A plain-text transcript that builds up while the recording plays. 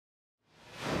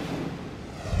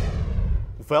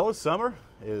fellas, summer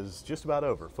is just about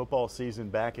over. Football season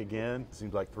back again.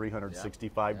 Seems like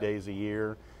 365 days a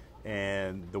year.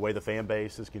 And the way the fan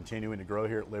base is continuing to grow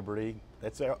here at Liberty,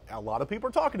 that's a lot of people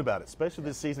are talking about it, especially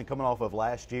this season coming off of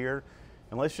last year.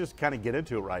 And let's just kind of get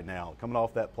into it right now. Coming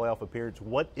off that playoff appearance,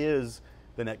 what is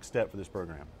the next step for this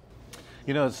program?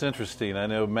 You know, it's interesting. I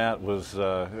know Matt has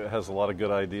a lot of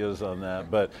good ideas on that.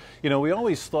 But, you know, we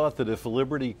always thought that if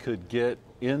Liberty could get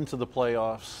into the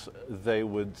playoffs, they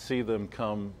would see them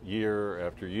come year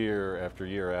after year after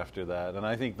year after that. And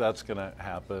I think that's going to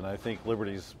happen. I think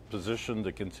Liberty's positioned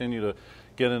to continue to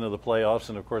get into the playoffs.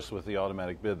 And, of course, with the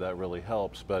automatic bid, that really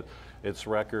helps. But its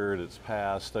record, its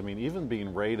past, I mean, even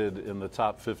being rated in the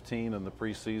top 15 in the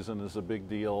preseason is a big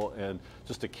deal. And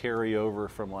just a carryover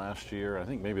from last year, I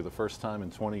think maybe the first time in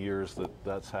 20 years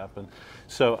that's happened.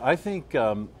 So I think,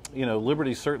 you know,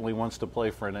 Liberty certainly wants to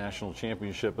play for a national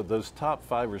championship, but those top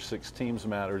 5 or 6 teams,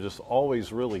 Matt, are just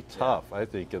always really tough, I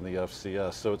think, in the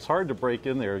FCS. So it's hard to break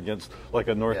in there against like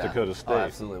a North Dakota State. Oh,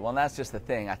 absolutely. Well, and that's just the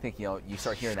thing. I think, you know, you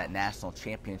start hearing that national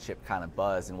championship kind of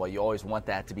buzz, and while you always want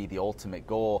that to be the ultimate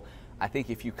goal, I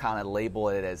think if you kind of label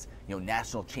it as, you know,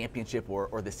 national championship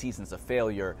or the season's a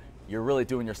failure, you're really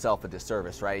doing yourself a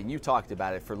disservice, right? And you talked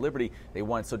about it. For Liberty, they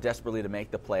wanted so desperately to make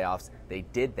the playoffs. They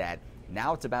did that.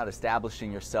 Now it's about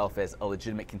establishing yourself as a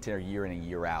legitimate contender year in and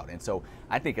year out. And so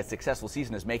I think a successful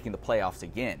season is making the playoffs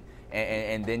again.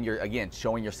 And then you're, again,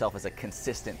 showing yourself as a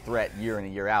consistent threat year in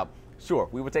and year out. Sure,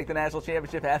 we would take the national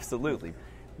championship, absolutely.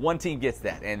 One team gets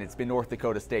that, and it's been North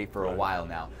Dakota State for a while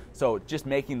now. So just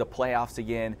making the playoffs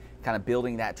again, kind of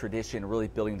building that tradition, really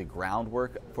building the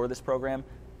groundwork for this program,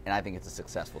 and I think it's a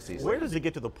successful season. Where does it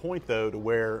get to the point, though, to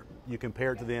where you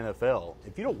compare it to the NFL?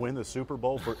 If you don't win the Super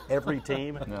Bowl for every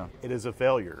team, it is a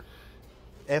failure.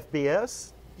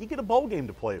 FBS, you get a bowl game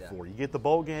to play for. You get the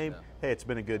bowl game, hey, it's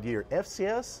been a good year.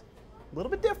 FCS, a little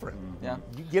bit different.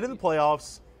 You get in the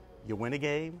playoffs, you win a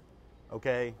game,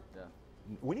 okay?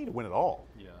 We need to win it all.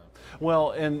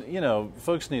 Well, and, you know,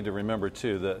 folks need to remember,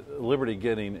 too, that Liberty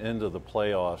getting into the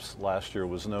playoffs last year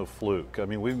was no fluke. I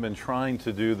mean, we've been trying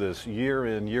to do this year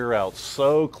in, year out,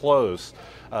 so close,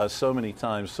 so many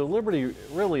times. So Liberty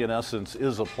really, in essence,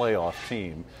 is a playoff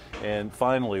team. And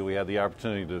finally, we had the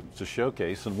opportunity to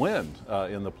showcase and win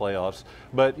in the playoffs.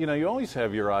 But, you know, you always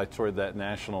have your eye toward that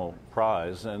national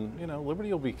prize. And, you know,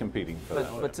 Liberty will be competing for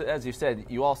that. But as you said,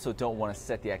 you also don't want to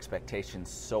set the expectations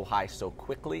so high so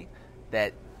quickly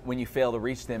that when you fail to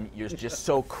reach them, you're just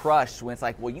so crushed when it's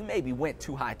like, well, you maybe went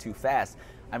too high too fast.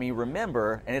 I mean,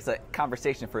 remember, and it's a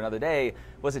conversation for another day,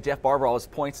 was it Jeff Barber always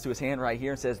points to his hand right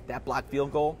here and says, that blocked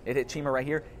field goal, it hit Chima right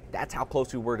here, that's how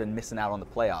close we were to missing out on the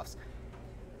playoffs.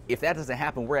 If that doesn't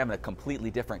happen, we're having a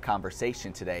completely different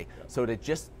conversation today. So to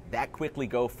just that quickly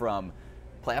go from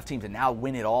playoff team to now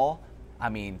win it all, I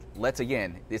mean,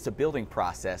 it's a building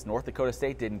process. North Dakota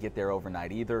State didn't get there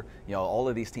overnight either. You know, all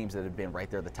of these teams that have been right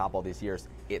there at the top all these years,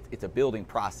 it's a building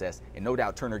process. And no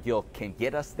doubt Turner Gill can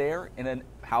get us there in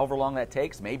however long that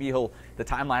takes. Maybe the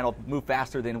timeline will move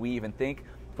faster than we even think.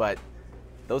 But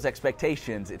those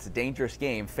expectations, it's a dangerous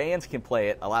game. Fans can play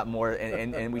it a lot more,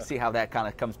 and we see how that kind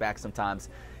of comes back sometimes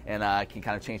and can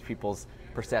kind of change people's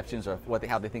perceptions or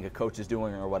how they think a coach is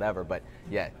doing or whatever. But,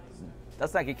 yeah,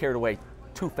 let's not get carried away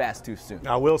too fast, too soon.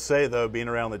 I will say, though, being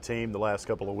around the team the last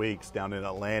couple of weeks down in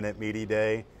Atlanta at Media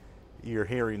Day, you're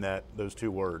hearing those 2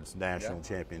 words, national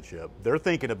championship. They're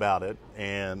thinking about it,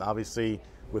 and obviously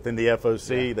within the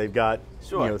FOC, they've got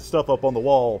you know, stuff up on the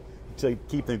wall to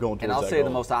keep them going towards that goal. And I'll say the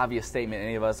most obvious statement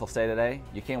any of us will say today,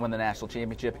 you can't win the national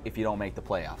championship if you don't make the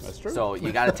playoffs. That's true. So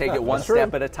you got to take it one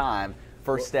step at a time.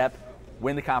 First step,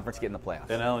 win the conference, get in the playoffs.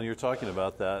 And, Alan, you're talking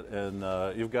about that,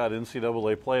 and you've got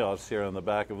NCAA playoffs here on the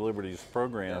back of Liberty's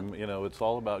program. You know, it's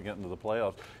all about getting to the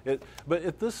playoffs. But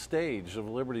at this stage of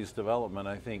Liberty's development,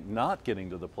 I think not getting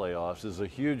to the playoffs is a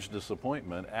huge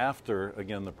disappointment after,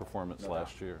 again, the performance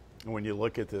last year. When you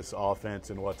look at this offense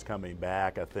and what's coming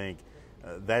back, I think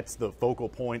that's the focal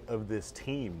point of this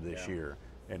team this year.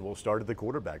 And we'll start at the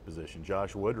quarterback position.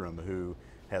 Josh Woodrum, who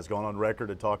has gone on record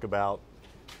to talk about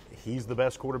he's the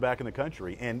best quarterback in the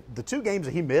country. And the 2 games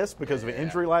that he missed because of an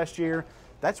injury last year,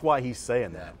 that's why he's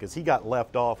saying that, because he got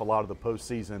left off a lot of the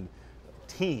postseason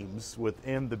teams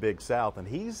within the Big South. And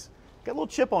he's got a little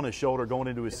chip on his shoulder going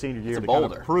into his senior year to kind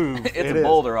of prove it's a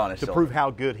boulder on his shoulder. To prove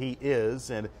how good he is.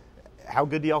 And how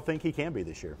good do y'all think he can be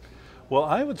this year? Well,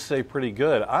 I would say pretty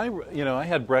good. I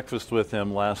had breakfast with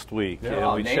him last week,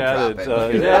 and we chatted.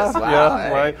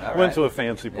 Right. Went to a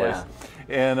fancy place.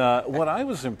 And what I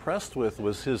was impressed with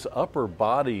was his upper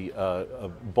body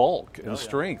bulk and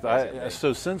strength.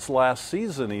 So since last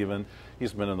season even,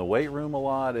 He's been in the weight room a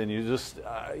lot, and you just,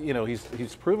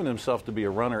 he's proven himself to be a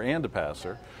runner and a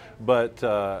passer. But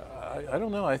I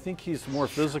don't know. I think he's more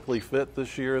physically fit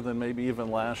this year than maybe even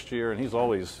last year, and he's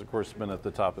always, of course, been at the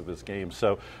top of his game.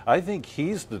 So I think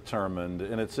he's determined,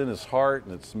 and it's in his heart,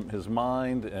 and it's his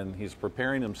mind, and he's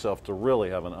preparing himself to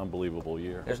really have an unbelievable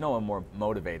year. There's no one more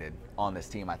motivated on this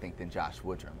team, I think, than Josh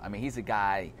Woodrum. I mean, he's a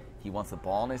guy. He wants the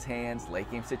ball in his hands, late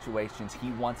game situations. He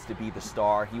wants to be the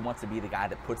star. He wants to be the guy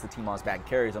that puts the team on his back and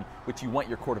carries them, which you want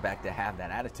your quarterback to have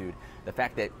that attitude. The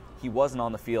fact that he wasn't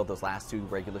on the field those last 2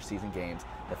 regular season games,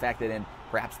 the fact that in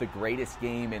perhaps the greatest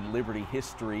game in Liberty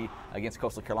history against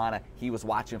Coastal Carolina, he was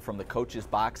watching from the coach's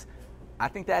box, I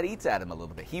think that eats at him a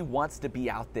little bit. He wants to be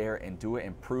out there and do it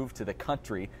and prove to the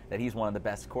country that he's one of the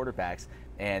best quarterbacks,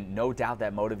 and no doubt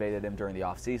that motivated him during the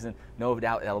offseason. No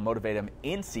doubt that'll motivate him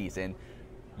in season.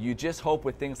 You just hope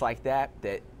with things like that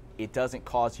it doesn't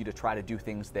cause you to try to do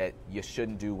things that you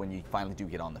shouldn't do when you finally do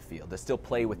get on the field. To still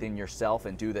play within yourself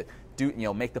and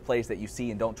make the plays that you see,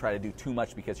 and don't try to do too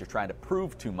much because you're trying to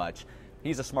prove too much.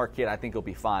 He's a smart kid. I think he'll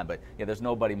be fine. But, yeah, there's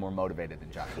nobody more motivated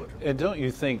than Josh Woodrum. And don't you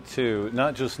think, too,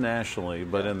 not just nationally,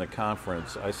 but in the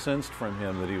conference, I sensed from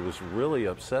him that he was really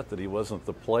upset that he wasn't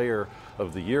the player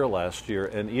of the year last year,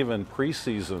 and even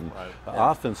preseason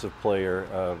offensive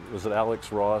player, was it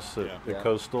Alex Ross at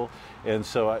Coastal? And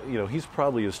so, he's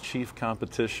probably his chief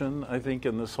competition, I think,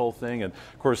 in this whole thing. And,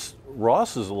 of course,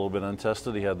 Ross is a little bit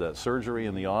untested. He had that surgery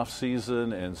in the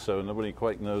offseason, and so nobody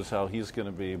quite knows how he's going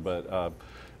to be. But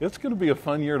it's going to be a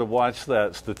fun year to watch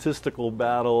that statistical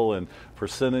battle and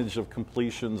percentage of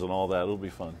completions and all that. It'll be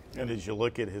fun. And as you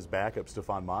look at his backup,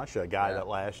 Stephon Masha, a guy that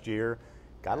last year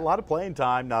got a lot of playing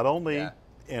time, not only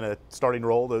in a starting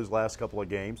role those last couple of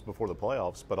games before the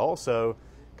playoffs, but also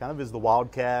kind of is the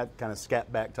wildcat, kind of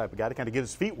scat back type of guy to kind of get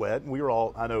his feet wet. And we were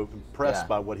all, I know, impressed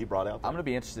by what he brought out there. I'm going to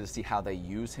be interested to see how they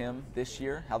use him this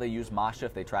year, how they use Masha,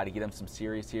 if they try to get him some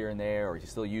series here and there, or you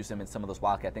still use him in some of those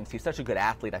wildcat things. He's such a good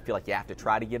athlete, I feel like you have to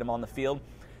try to get him on the field.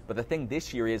 But the thing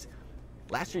this year is,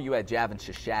 last year you had Javin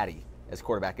Shishadi as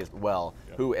quarterback as well,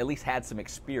 who at least had some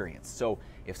experience. So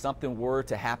if something were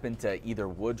to happen to either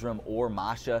Woodrum or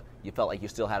Masha, you felt like you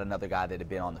still had another guy that had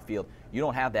been on the field. You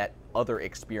don't have that other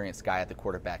experienced guy at the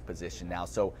quarterback position now.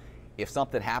 So if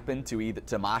something happened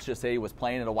to Masha, say he was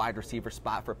playing at a wide receiver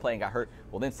spot for a play and got hurt,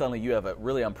 well, then suddenly you have a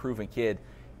really unproven kid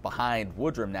behind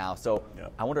Woodrum now. So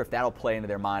I wonder if that'll play into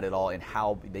their mind at all in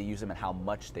how they use him and how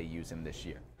much they use him this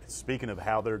year. Speaking of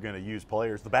how they're going to use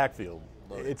players, the backfield.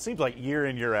 It seems like year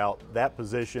in, year out, that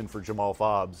position for Jamal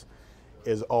Fobbs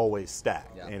is always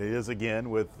stacked. And it is again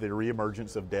with the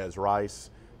reemergence of Des Rice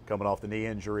coming off the knee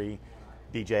injury.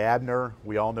 DJ Abner,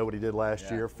 we all know what he did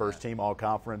last year, first team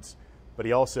all-conference. But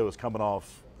he also is coming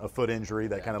off a foot injury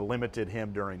that kind of limited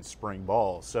him during spring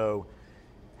ball. So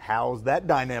how's that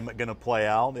dynamic going to play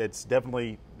out? It's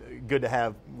definitely good to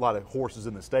have a lot of horses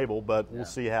in the stable, but we'll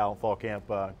see how fall camp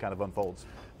kind of unfolds.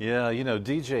 Yeah,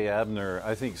 DJ Abner,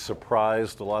 I think,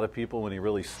 surprised a lot of people when he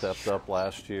really stepped up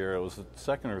last year. It was the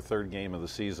second or third game of the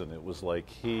season. It was like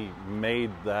he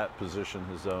made that position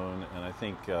his own, and I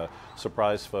think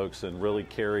surprised folks and really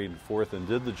carried forth and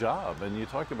did the job. And you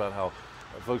talked about how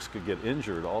folks could get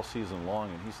injured all season long,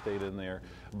 and he stayed in there.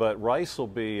 But Rice will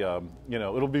be,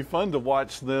 it'll be fun to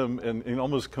watch them and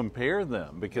almost compare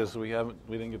them, because we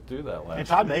didn't get to do that last year. And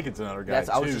Todd Makin's another guy,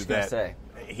 I was just going to say.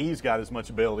 He's got as much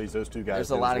ability as those two guys.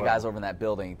 There's a lot of guys over in that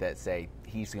building that say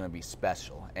he's going to be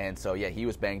special. And so, he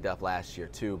was banged up last year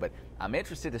too. But I'm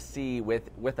interested to see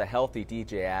with a healthy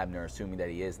DJ Abner, assuming that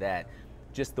he is that,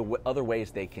 just the other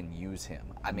ways they can use him.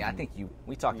 I mean, I think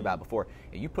we talked about it before.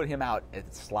 You put him out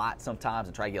at slot sometimes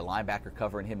and try to get a linebacker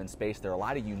covering him in space. There are a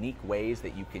lot of unique ways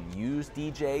that you can use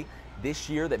DJ this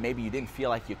year that maybe you didn't feel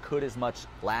like you could as much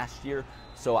last year.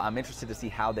 So I'm interested to see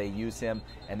how they use him.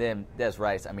 And then Des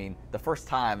Rice, I mean, the first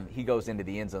time he goes into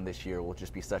the end zone this year will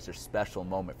just be such a special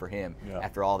moment for him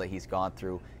after all that he's gone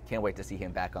through. Can't wait to see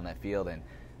him back on that field. And,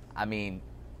 I mean,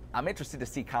 I'm interested to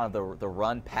see kind of the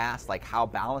run pass, like how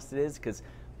balanced it is, because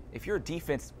if you're a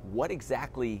defense, what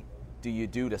exactly do you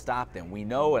do to stop them? We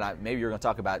know, and maybe you're going to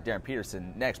talk about Darren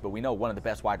Peterson next, but we know one of the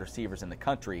best wide receivers in the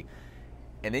country.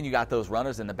 And then you got those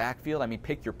runners in the backfield. I mean,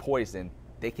 pick your poison.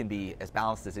 They can be as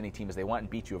balanced as any team as they want and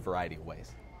beat you a variety of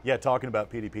ways. Yeah, talking about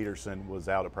P.D. Peterson was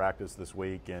out of practice this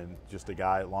week, and just a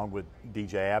guy, along with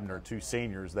DJ Abner, two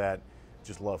seniors that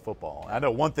just love football. I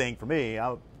know one thing for me,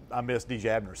 I missed DJ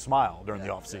Abner's smile during the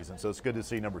offseason, so it's good to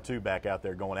see number two back out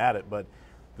there going at it. But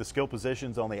the skill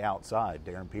positions on the outside,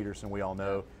 Darren Peterson, we all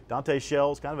know. Dante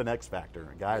Shell's kind of an X factor,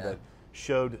 a guy that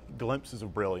showed glimpses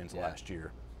of brilliance last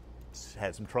year.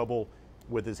 Had some trouble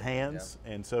with his hands,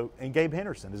 and Gabe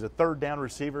Henderson is a third down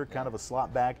receiver, kind of a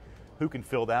slot back. who can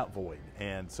fill that void?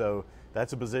 And so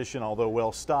that's a position, although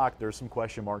well stocked, there's some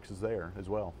question marks there as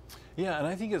well. Yeah, and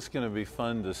I think it's going to be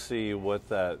fun to see what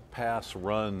that pass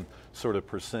run sort of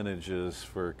percentage is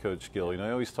for Coach Gill. He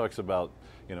always talks about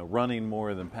running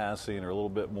more than passing, or a little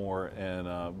bit more, and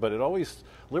but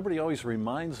Liberty always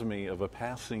reminds me of a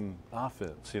passing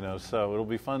offense. So it'll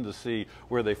be fun to see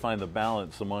where they find the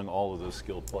balance among all of those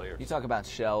skilled players. You talk about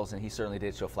Shells, and he certainly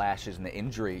did show flashes in the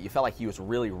injury. You felt like he was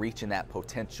really reaching that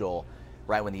potential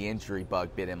right when the injury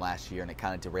bug bit him last year, and it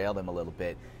kind of derailed him a little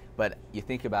bit. But you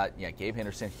think about, Gabe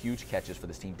Henderson, huge catches for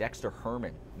this team. Dexter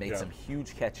Herman made some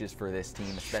huge catches for this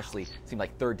team, especially seemed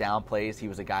like third down plays. He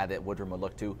was a guy that Woodrum would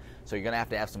look to. So you're going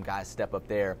to have some guys step up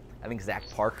there. I think Zach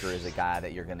Parker is a guy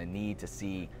that you're going to need to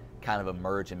see kind of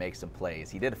emerge and make some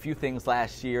plays. He did a few things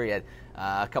last year. He had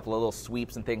a couple of little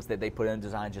sweeps and things that they put in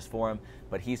design just for him.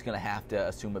 But he's going to have to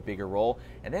assume a bigger role.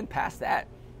 And then past that,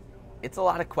 it's a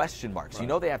lot of question marks.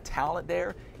 Right. They have talent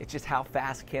there. It's just how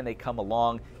fast can they come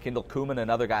along. Kendall Kuhlman,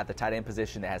 another guy at the tight end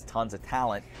position that has tons of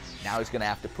talent. Now he's going to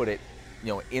have to put it,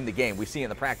 in the game. We see it in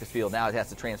the practice field. Now it has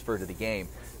to transfer to the game.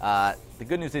 The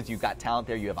good news is you've got talent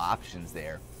there. You have options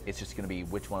there. It's just going to be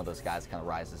which one of those guys kind of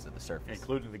rises to the surface.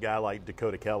 Including the guy like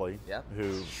Dakota Kelly, Yep.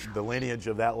 who the lineage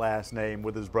of that last name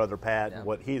with his brother Pat, and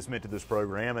what he has meant to this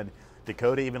program. And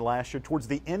Dakota, even last year, towards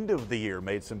the end of the year,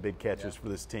 made some big catches for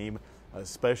this team,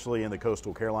 especially in the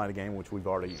Coastal Carolina game, which we've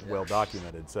already well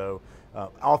documented. So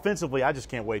offensively, I just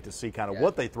can't wait to see kind of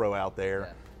what they throw out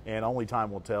there. And only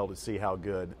time will tell to see how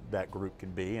good that group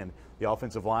can be. And the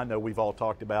offensive line, though, we've all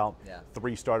talked about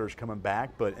 3 starters coming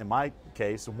back. But in my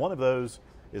case, one of those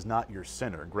is not your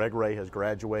center. Greg Ray has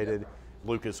graduated.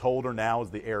 Lucas Holder now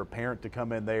is the heir apparent to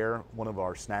come in there, one of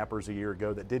our snappers a year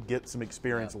ago that did get some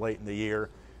experience late in the year.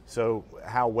 So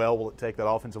how well will it take that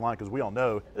offensive line? Because we all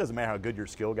know it doesn't matter how good your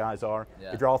skill guys are.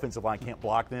 If your offensive line can't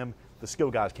block them, the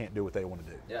skill guys can't do what they want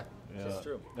to do. That's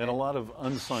true. And a lot of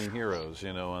unsung heroes,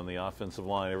 on the offensive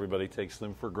line. Everybody takes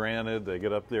them for granted. They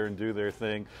get up there and do their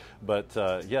thing. But,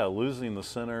 losing the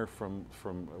center from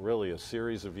really a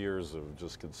series of years of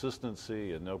just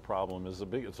consistency and no problem is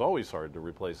it's always hard to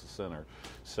replace the center.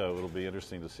 So it'll be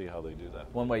interesting to see how they do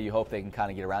that. One way you hope they can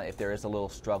kind of get around, if there is a little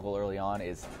struggle early on,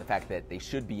 is the fact that they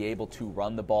should be able to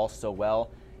run the ball so well.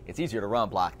 It's easier to run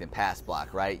block than pass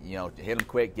block, right? Hit them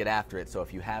quick, get after it. So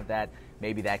if you have that,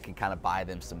 maybe that can kind of buy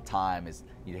them some time as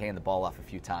you hand the ball off a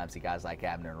few times to guys like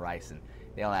Abner and Rice, and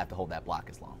they don't have to hold that block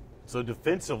as long. So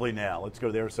defensively now, let's go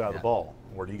to the other side of the ball.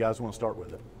 Where do you guys want to start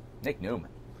with it? Nick Newman.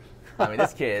 I mean,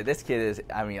 this kid is.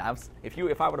 I mean,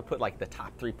 if I were to put like the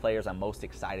top 3 players I'm most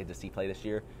excited to see play this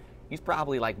year, he's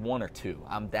probably like 1 or 2.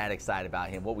 I'm that excited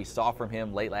about him. What we saw from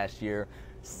him late last year.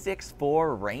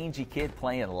 6'4", rangy kid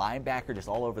playing linebacker just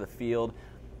all over the field.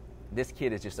 This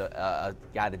kid is just a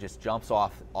guy that just jumps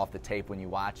off the tape when you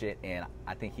watch it, and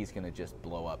I think he's going to just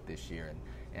blow up this year.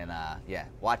 And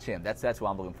watch him. That's what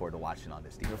I'm looking forward to watching on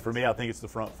this defense. For me, I think it's the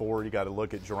front 4. You got to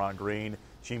look at Jerron Green,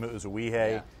 Chima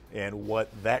Uzuihe, and what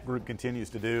that group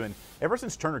continues to do. And ever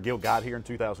since Turner Gill got here in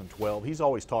 2012, he's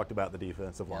always talked about the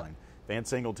defensive line. Van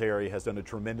Singletary has done a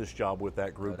tremendous job with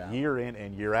that group year in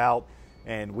and year out.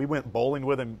 And we went bowling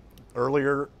with him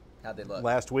earlier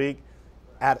last week.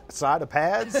 Outside of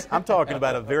pads, I'm talking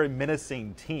about a very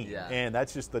menacing team. And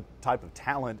that's just the type of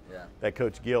talent that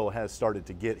Coach Gill has started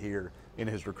to get here in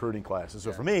his recruiting classes.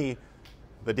 So for me,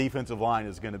 the defensive line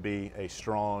is going to be a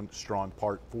strong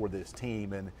part for this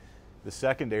team. And the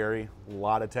secondary, a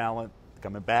lot of talent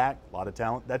coming back, a lot of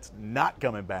talent that's not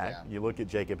coming back. You look at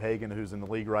Jacob Hagan, who's in the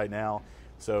league right now.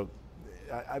 So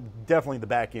definitely the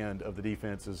back end of the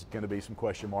defense is going to be some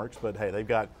question marks, but hey, they've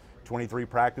got 23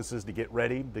 practices to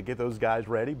get those guys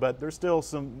ready, but there's still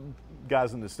some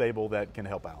guys in the stable that can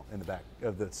help out in the back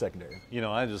of the secondary.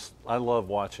 I love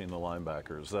watching the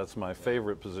linebackers. That's my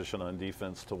favorite position on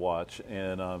defense to watch,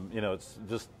 and it's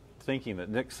just thinking that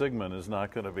Nick Sigmund is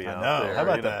not going to be out there. How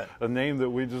about that? A name that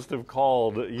we just have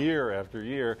called year after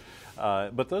year.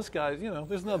 But those guys,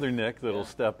 there's another Nick that'll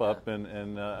step up.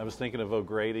 And I was thinking of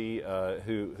O'Grady,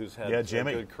 who's had a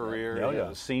good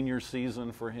career. Senior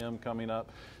season for him coming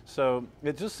up. So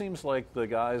it just seems like the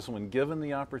guys, when given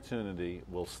the opportunity,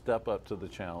 will step up to the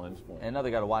challenge.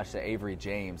 Another guy to watch, Avery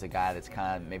James, a guy that's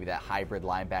kind of maybe that hybrid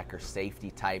linebacker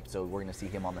safety type. So we're going to see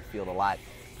him on the field a lot.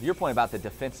 Your point about the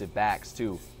defensive backs,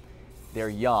 too. They're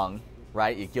young,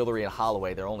 right? Guillory and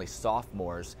Holloway, they're only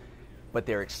sophomores, but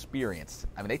they're experienced.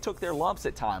 I mean, they took their lumps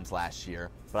at times last year,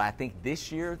 but I think this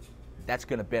year that's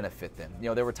going to benefit them.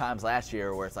 There were times last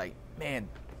year where it's like, man,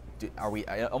 are we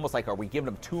giving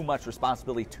them too much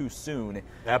responsibility too soon?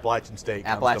 Appalachian State's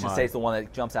the one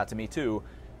that jumps out to me too.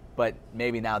 But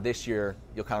maybe now this year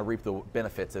you'll kind of reap the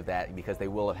benefits of that because they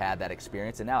will have had that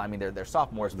experience. And now, I mean, they're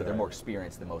sophomores, but they're more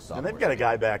experienced than most sophomores. And they've got a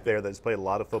guy back there that's played a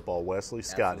lot of football, Wesley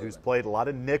Scott, who's played a lot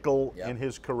of nickel in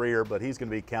his career, but he's going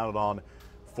to be counted on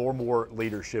for more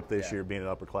leadership this year, being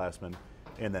an upperclassman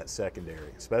in that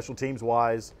secondary. Special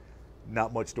teams-wise,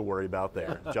 not much to worry about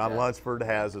there. John Lunsford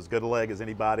has as good a leg as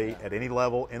anybody at any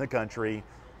level in the country.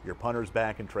 Your punter's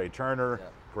back in Trey Turner,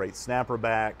 great snapper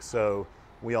back. So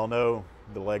we all know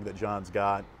the leg that John's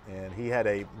got, and he had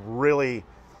a really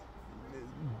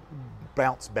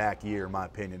bounce back year, in my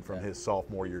opinion, from his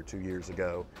sophomore year 2 years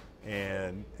ago,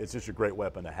 and it's just a great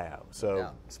weapon to have. So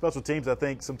special teams, I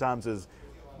think, sometimes is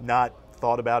not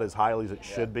thought about as highly as it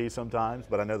should be sometimes,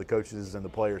 but I know the coaches and the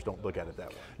players don't look at it that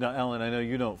way. Now, Alan, I know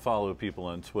you don't follow people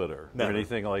on Twitter or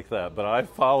anything like that, but I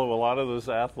follow a lot of those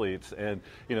athletes, and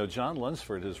you know, John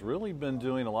Lunsford has really been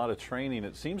doing a lot of training,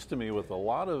 it seems to me, with a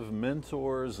lot of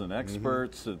mentors and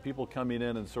experts and people coming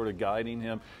in and sort of guiding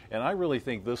him, and I really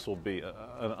think this will be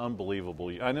an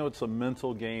unbelievable year. I know it's a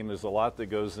mental game, there's a lot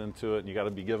that goes into it, and you got to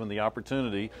be given the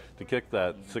opportunity to kick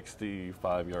that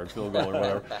 65-yard field goal or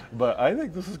whatever, but I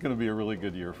think this is going to be a really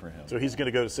good year for him. So he's going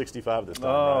to go to 65 this time,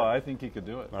 right? I think he could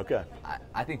do it. Okay.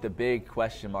 I think the big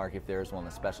question mark, if there's one on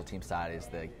the special team side, is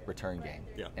the return game.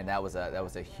 And that was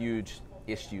a huge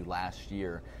issue last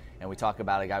year. And we talk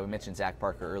about a guy, we mentioned Zach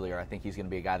Parker earlier. I think he's going to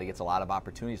be a guy that gets a lot of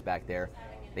opportunities back there.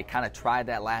 They kind of tried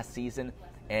that last season.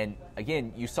 And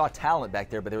again, you saw talent back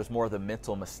there, but there was more of the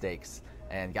mental mistakes.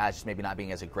 And guys just maybe not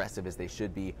being as aggressive as they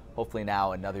should be. Hopefully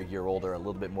now, another year older, a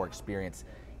little bit more experience,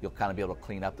 you'll kind of be able to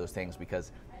clean up those things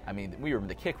because, I mean, we were in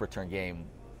the kick return game.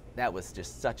 That was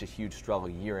just such a huge struggle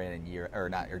year in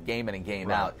and game in and game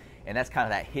out. And that's kind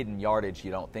of that hidden yardage you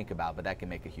don't think about, but that can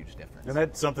make a huge difference. And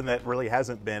that's something that really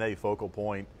hasn't been a focal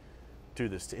point to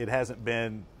this. It hasn't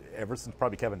been ever since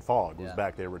probably Kevin Fogg was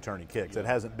back there returning kicks. It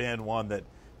hasn't been one that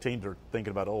teams are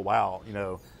thinking about, oh, wow, you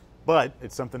know. But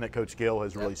it's something that Coach Gill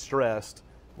has really stressed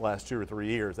the last 2 or 3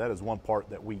 years. That is one part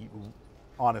that we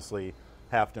honestly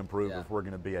have to improve if we're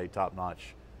going to be a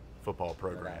top-notch football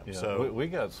program. Yeah, so we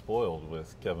got spoiled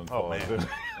with Kevin Fogg. Man.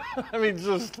 I mean,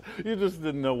 you just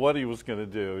didn't know what he was going to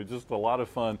do. Just a lot of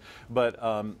fun. But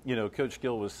you know, Coach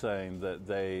Gill was saying that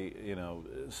they, you know,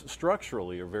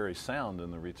 structurally are very sound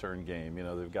in the return game. You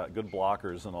know, they've got good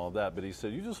blockers and all that. But he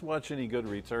said, you just watch any good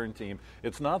return team.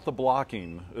 It's not the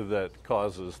blocking that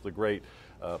causes the great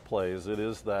plays. It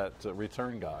is that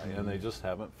return guy, and they just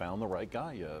haven't found the right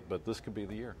guy yet. But this could be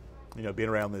the year. You know, being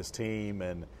around this team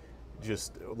and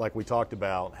just like we talked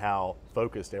about how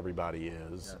focused everybody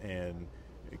is, and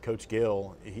Coach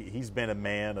Gill, he's been a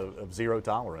man of zero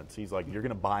tolerance. He's like, you're going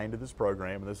to buy into this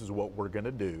program, and this is what we're going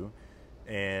to do,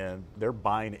 and they're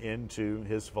buying into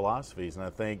his philosophies. And I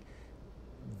think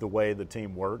the way the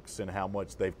team works and how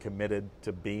much they've committed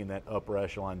to being that upper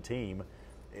echelon team,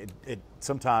 it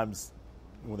sometimes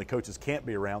when the coaches can't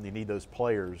be around, you need those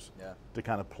players to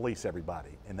kind of police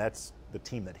everybody, and that's the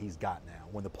team that he's got now.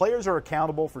 When the players are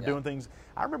accountable for doing things,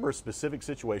 I remember a specific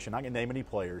situation, I can name any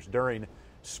players, during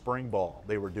spring ball.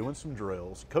 They were doing some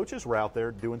drills. Coaches were out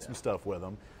there doing some stuff with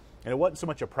them, and it wasn't so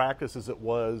much a practice as it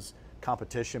was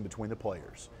competition between the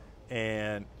players.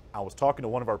 And I was talking to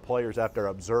one of our players after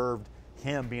I observed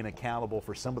him being accountable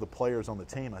for some of the players on the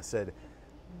team. I said,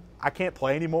 I can't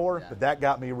play anymore, but that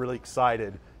got me really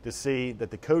excited to see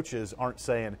that the coaches aren't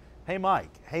saying, hey,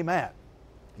 Mike, hey, Matt,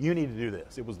 you need to do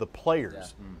this. It was the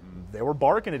players. They were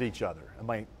barking at each other. I'm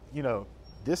like, you know,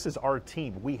 this is our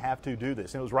team. We have to do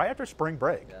this. And it was right after spring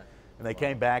break. And they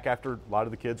came back after a lot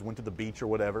of the kids went to the beach or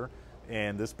whatever,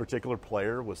 and this particular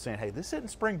player was saying, hey, this isn't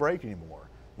spring break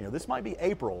anymore. You know, this might be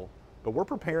April, but we're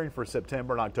preparing for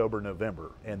September and October and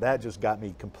November. And that just got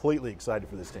me completely excited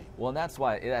for this team. Well, and that's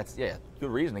why,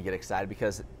 good reason to get excited,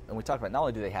 because when we talk about, not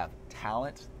only do they have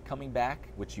talent coming back,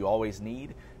 which you always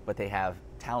need, but they have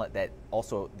talent that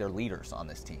also they're leaders on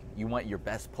this team. You want your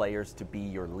best players to be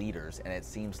your leaders, and it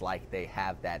seems like they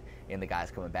have that in the guys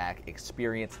coming back.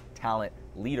 Experience, talent,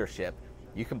 leadership.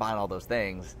 You combine all those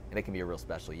things, and it can be a real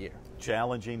special year.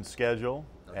 Challenging schedule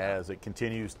as it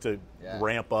continues to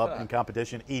ramp up in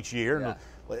competition each year.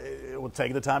 And we'll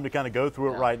take the time to kind of go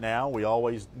through it right now. We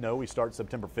always know we start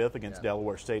September 5th against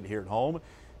Delaware State here at home.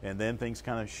 And then things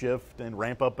kind of shift and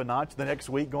ramp up a notch the next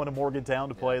week, going to Morgantown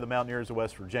to play the Mountaineers of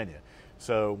West Virginia.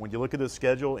 So when you look at this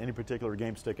schedule, any particular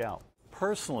game stick out?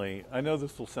 personally, I know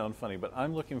this will sound funny, but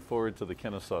I'm looking forward to the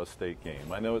Kennesaw State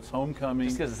game. I know it's homecoming.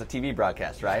 Just because it's a TV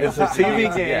broadcast, right? It's a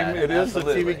TV game. Yeah, it is a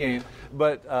absolutely. TV game.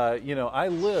 But, you know, I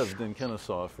lived in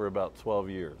Kennesaw for about 12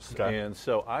 years. Okay. And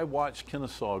so I watched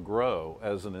Kennesaw grow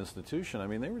as an institution. I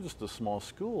mean, they were just a small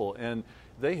school, and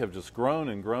they have just grown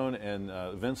and grown. And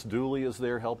Vince Dooley is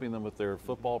there helping them with their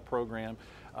football program.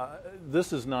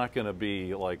 This is not going to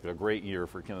be like a great year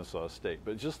for Kennesaw State,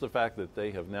 but just the fact that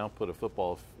they have now put a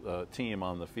football team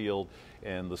on the field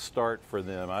and the start for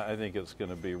them, I think it's going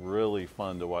to be really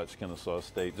fun to watch Kennesaw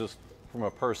State just from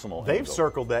a personal They've angle.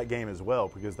 circled that game as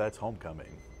well because that's homecoming.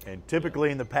 And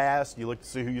typically in the past, you look to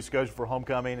see who you schedule for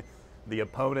homecoming. The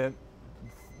opponent,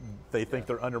 they think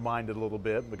they're undermined a little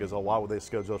bit because why would they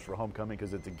schedule us for homecoming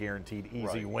because it's a guaranteed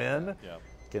easy win. Yeah.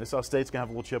 Kennesaw State's going to have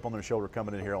a little chip on their shoulder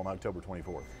coming in here on October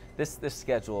 24th. This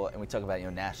schedule, and we talk about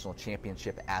national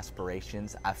championship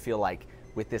aspirations. I feel like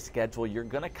with this schedule, you're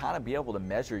going to kind of be able to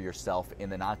measure yourself in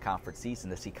the non-conference season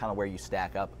to see kind of where you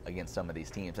stack up against some of these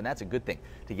teams, and that's a good thing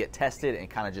to get tested and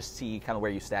kind of just see kind of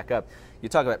where you stack up. You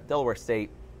talk about Delaware State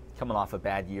coming off a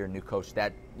bad year, new coach,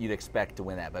 that you'd expect to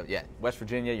win that, but yeah, West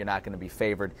Virginia, you're not going to be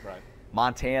favored. Right.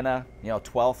 Montana,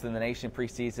 12th in the nation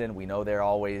preseason. We know they're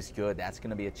always good. That's going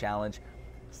to be a challenge.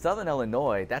 Southern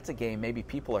Illinois, that's a game maybe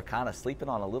people are kind of sleeping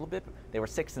on a little bit. They were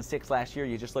 6-6 last year.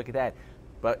 You just look at that.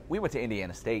 But we went to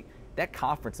Indiana State. That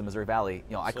conference in Missouri Valley,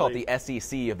 I call it the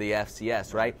SEC of the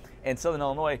FCS, right? And Southern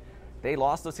Illinois, they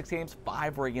lost those 6 games.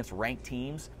 5 were against ranked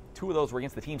teams. 2 of those were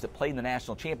against the teams that played in the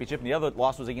national championship, and the other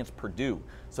loss was against Purdue.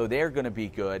 So they're going to be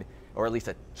good, or at least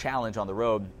a challenge on the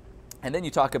road. And then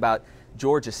you talk about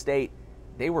Georgia State.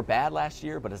 They were bad last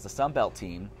year, but as a Sun Belt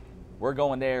team, we're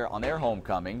going there on their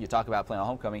homecoming. You talk about playing on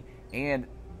homecoming, and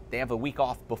they have a week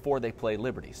off before they play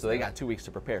Liberty. So they got 2 weeks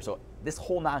to prepare. So this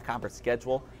whole non-conference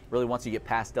schedule, really once you get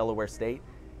past Delaware State,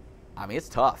 I mean, it's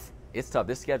tough. It's tough.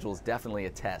 This schedule is definitely a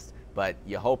test, but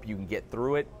you hope you can get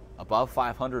through it above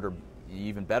 500 or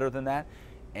even better than that,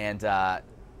 and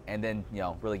then,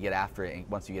 really get after it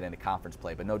once you get into conference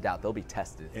play. But no doubt they'll be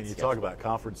tested. And you talk about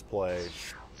conference play,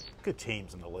 good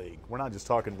teams in the league. We're not just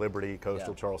talking Liberty,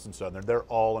 Coastal, Charleston Southern. They're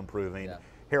all improving. Yeah.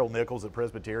 Harold Nichols at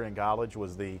Presbyterian College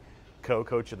was the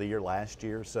co-coach of the year last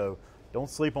year. So don't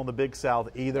sleep on the Big South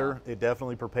either. It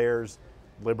definitely prepares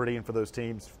Liberty and for those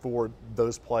teams for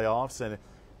those playoffs. And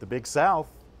the Big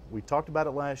South, we talked about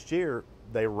it last year,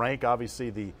 they rank obviously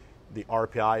the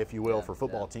RPI, if you will, for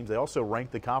football teams. They also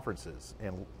rank the conferences.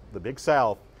 And the Big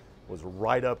South was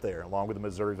right up there, along with the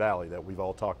Missouri Valley that we've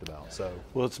all talked about. So,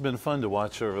 well, it's been fun to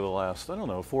watch over the last,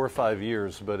 4 or 5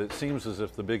 years, but it seems as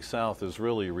if the Big South has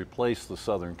really replaced the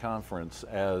Southern Conference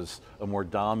as a more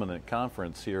dominant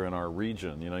conference here in our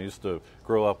region. I used to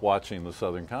grow up watching the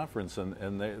Southern Conference,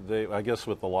 and they I guess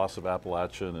with the loss of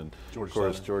Appalachian and, of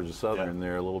course, Georgia Southern,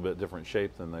 they're a little bit different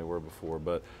shape than they were before.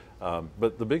 But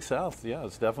the Big South,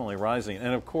 it's definitely rising.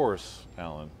 And, of course,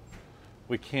 Alan,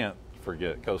 we can't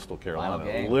forget Coastal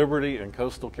Carolina. Liberty and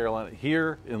Coastal Carolina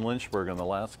here in Lynchburg in the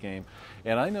last game.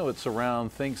 And I know it's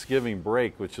around Thanksgiving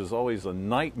break, which is always a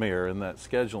nightmare in that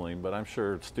scheduling, but I'm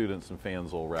sure students and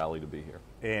fans will rally to be here.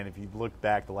 And if you look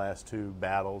back the last 2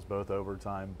 battles, both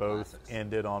overtime, both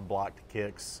ended on blocked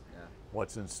kicks. Yeah.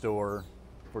 What's in store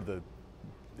for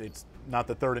it's not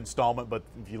the 3rd installment, but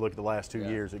if you look at the last 2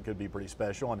 years, it could be pretty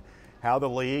special. And how the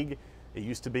league, it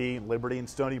used to be Liberty and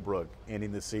Stony Brook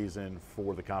ending the season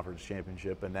for the conference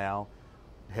championship, and now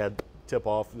had tip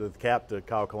off the cap to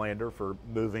Kyle Calander for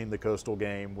moving the Coastal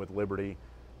game with Liberty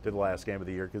to the last game of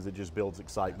the year because it just builds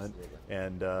excitement. Absolutely.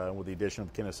 And with the addition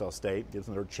of Kennesaw State, gives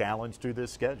them their challenge to this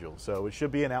schedule. So it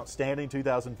should be an outstanding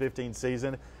 2015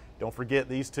 season. Don't forget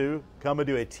these two coming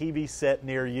to a TV set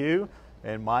near you.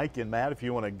 And Mike and Matt, if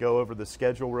you want to go over the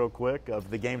schedule real quick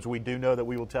of the games we do know that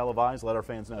we will televise, let our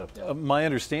fans know. My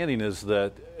understanding is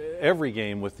that every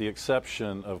game, with the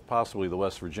exception of possibly the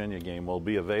West Virginia game, will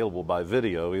be available by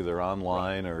video, either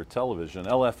online or television.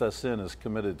 LFSN is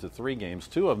committed to 3 games,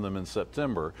 2 of them in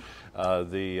September.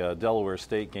 The Delaware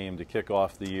State game to kick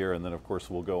off the year, and then, of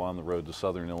course, we'll go on the road to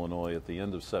Southern Illinois at the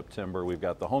end of September. We've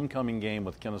got the homecoming game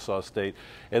with Kennesaw State,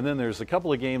 and then there's a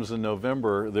couple of games in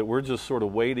November that we're just sort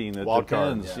of waiting. It depends.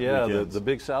 The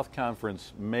Big South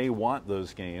Conference may want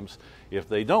those games. If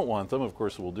they don't want them, of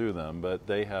course, we'll do them, but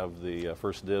they have the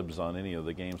first dibs on any of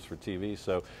the games for TV.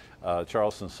 So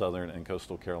Charleston Southern and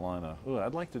Coastal Carolina. Ooh,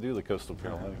 I'd like to do the Coastal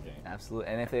Carolina game. Absolutely.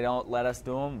 And if they don't let us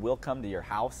do them, we'll come to your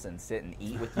house and sit and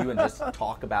eat with you and just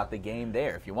talk about the game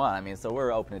there if you want. I mean, so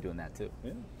we're open to doing that too.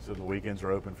 Yeah. So the weekends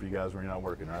are open for you guys when you're not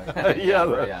working, right? I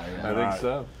think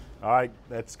so. All right,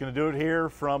 that's going to do it here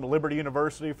from Liberty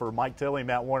University. For Mike Tilley and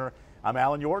Matt Warner, I'm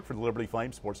Alan York for the Liberty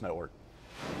Flames Sports Network.